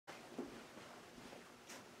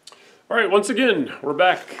All right, once again, we're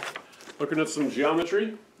back looking at some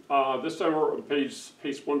geometry. This time we're on page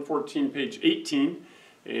 114, page 18,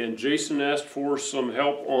 and Jason asked for some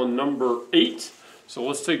help on number 8. So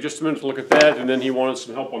let's take just a minute to look at that, and then he wanted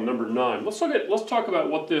some help on number 9. Let's talk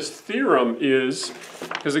about what this theorem is,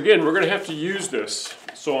 because again, we're going to have to use this.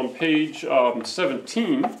 So on page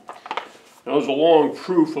 17, now there's a long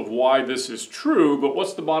proof of why this is true, but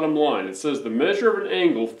what's the bottom line? It says the measure of an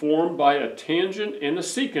angle formed by a tangent and a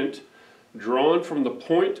secant drawn from the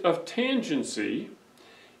point of tangency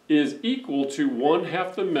is equal to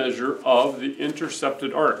 1/2 the measure of the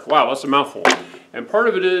intercepted arc. Wow, that's a mouthful. And part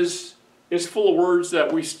of it is, it's full of words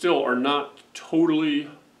that we still are not totally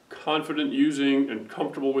confident using and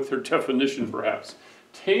comfortable with their definition perhaps.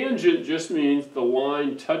 Tangent just means the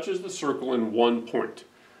line touches the circle in one point.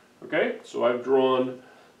 Okay, so I've drawn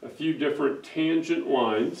a few different tangent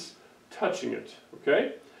lines touching it.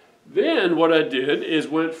 Okay, then what I did is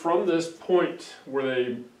went from this point where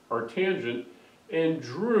they are tangent and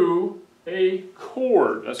drew a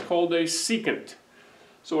chord. That's called a secant.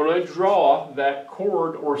 So when I draw that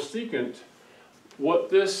chord or secant,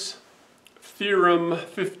 what theorem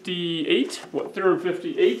 58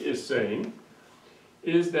 is saying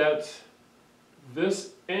is that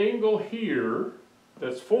this angle here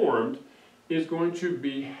that's formed is going to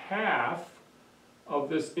be half of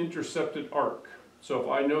this intercepted arc. So if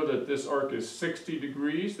I know that this arc is 60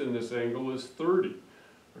 degrees, then this angle is 30.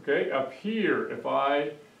 Okay, up here,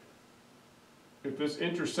 if this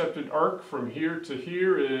intercepted arc from here to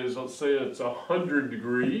here is, let's say it's 100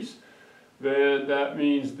 degrees, then that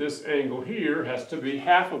means this angle here has to be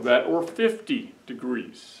half of that, or 50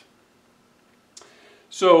 degrees.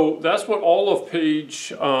 So that's what all of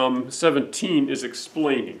page 17 is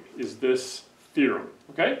explaining, is this theorem.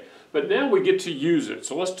 Okay? But now we get to use it.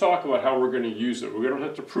 So let's talk about how we're going to use it. We don't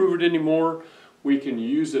have to prove it anymore. We can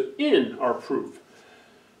use it in our proof.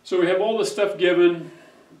 So we have all this stuff given,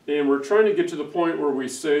 and we're trying to get to the point where we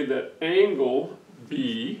say that angle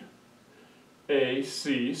BAC,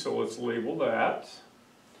 so let's label that,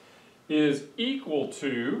 is equal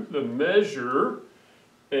to the measure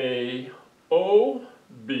AOB.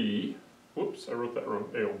 Whoops, I wrote that wrong.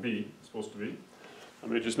 AOB, it's supposed to be. Let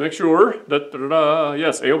me just make sure.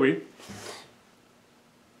 Yes, AOB.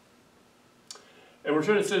 And we're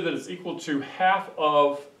trying to say that it's equal to half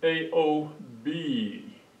of AOB.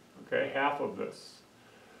 Okay, half of this.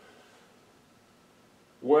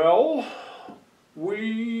 Well,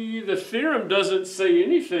 the theorem doesn't say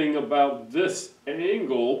anything about this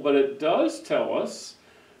angle, but it does tell us,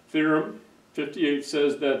 theorem 58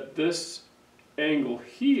 says that this angle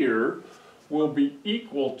here will be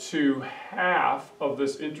equal to half of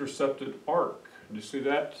this intercepted arc. Do you see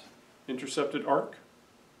that intercepted arc?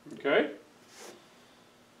 Okay?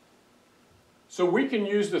 So we can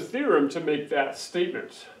use the theorem to make that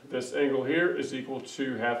statement. This angle here is equal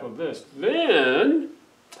to half of this. Then,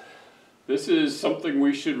 this is something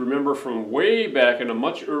we should remember from way back in a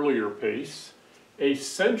much earlier pace. A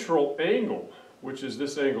central angle, which is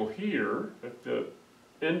this angle here, if the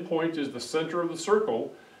end point is the center of the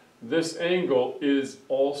circle, this angle is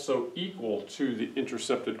also equal to the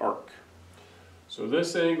intercepted arc. So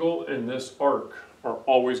this angle and this arc are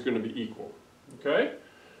always going to be equal. Okay?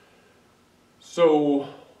 So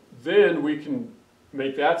then we can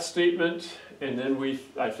make that statement, and then we,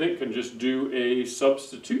 I think, can just do a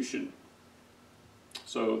substitution.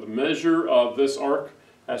 So the measure of this arc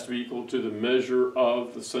has to be equal to the measure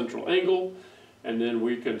of the central angle, and then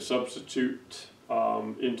we can substitute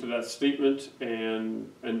into that statement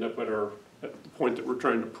and end up at the point that we're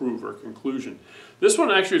trying to prove, our conclusion. This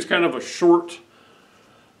one actually is kind of a short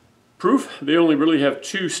proof. They only really have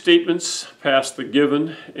two statements past the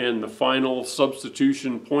given and the final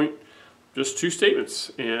substitution point. Just two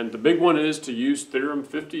statements. And the big one is to use theorem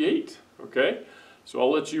 58. Okay? So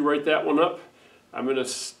I'll let you write that one up. I'm going to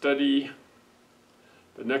study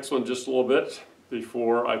the next one just a little bit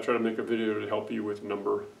before I try to make a video to help you with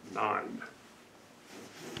number 9.